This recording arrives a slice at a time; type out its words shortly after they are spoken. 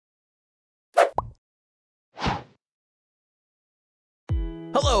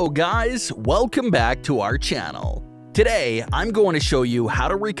Hello guys, welcome back to our channel. Today, I'm going to show you how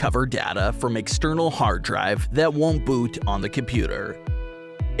to recover data from external hard drive that won't boot on the computer.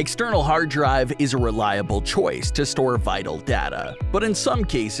 External hard drive is a reliable choice to store vital data, but in some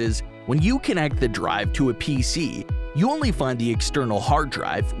cases, when you connect the drive to a PC, you only find the external hard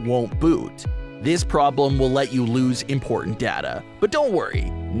drive won't boot. This problem will let you lose important data, but don't worry,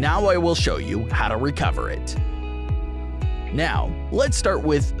 now I will show you how to recover it. Now, let's start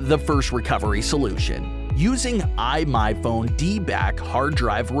with the first recovery solution, using iMyFone dboot hard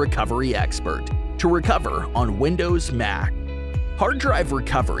drive recovery expert to recover on Windows Mac. Hard Drive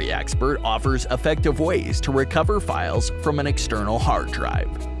Recovery Expert offers effective ways to recover files from an external hard drive.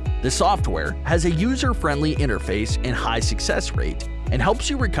 The software has a user-friendly interface and high success rate and helps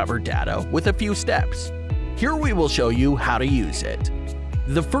you recover data with a few steps. Here we will show you how to use it.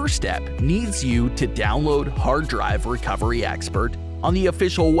 The first step needs you to download Hard Drive Recovery Expert on the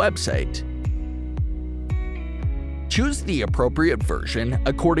official website. Choose the appropriate version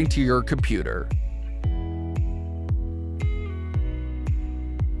according to your computer.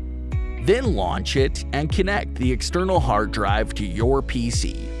 Then launch it and connect the external hard drive to your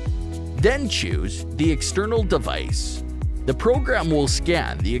PC. Then choose the external device. The program will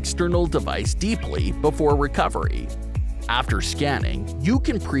scan the external device deeply before recovery. After scanning, you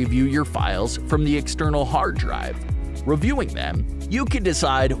can preview your files from the external hard drive. Reviewing them, you can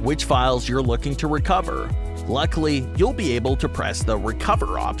decide which files you're looking to recover. Luckily, you'll be able to press the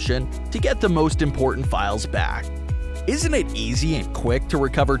Recover option to get the most important files back. Isn't it easy and quick to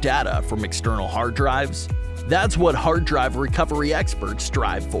recover data from external hard drives? That's what Hard Drive Recovery Experts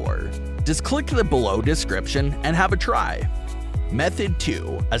strive for. Just click the below description and have a try. Method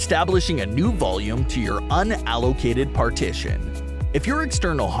 2. Establishing a new volume to your unallocated partition. If your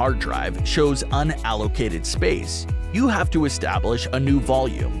external hard drive shows unallocated space, you have to establish a new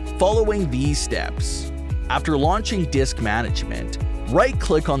volume following these steps. After launching Disk Management,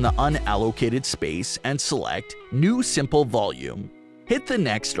 right-click on the unallocated space and select New Simple Volume. Hit the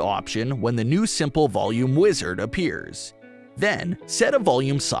next option when the New Simple Volume wizard appears. Then, set a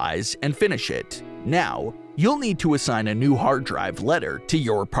volume size and finish it. Now, you'll need to assign a new hard drive letter to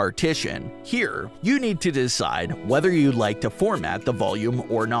your partition. Here, you need to decide whether you'd like to format the volume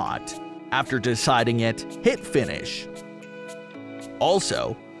or not. After deciding it, hit Finish.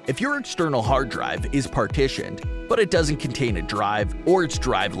 Also, if your external hard drive is partitioned, but it doesn't contain a drive or its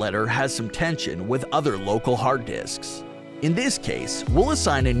drive letter has some tension with other local hard disks. In this case, we'll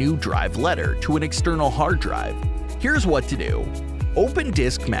assign a new drive letter to an external hard drive. Here's what to do. Open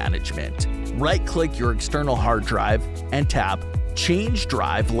Disk Management. Right-click your external hard drive and tap Change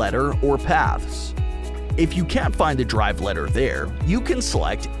Drive Letter or Paths. If you can't find the drive letter there, you can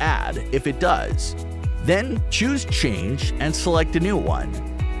select Add if it does. Then choose Change and select a new one.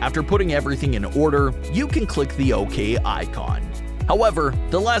 After putting everything in order, you can click the OK icon. However,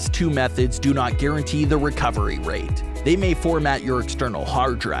 the last two methods do not guarantee the recovery rate. They may format your external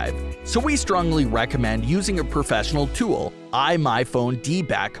hard drive, so we strongly recommend using a professional tool, iMyFone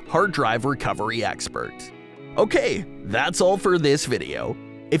dboot Hard Drive Recovery Expert. Okay, that's all for this video.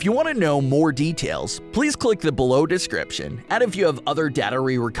 If you want to know more details, please click the below description, and if you have other data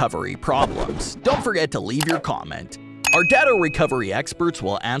recovery problems, don't forget to leave your comment. Our data recovery experts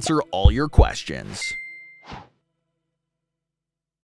will answer all your questions.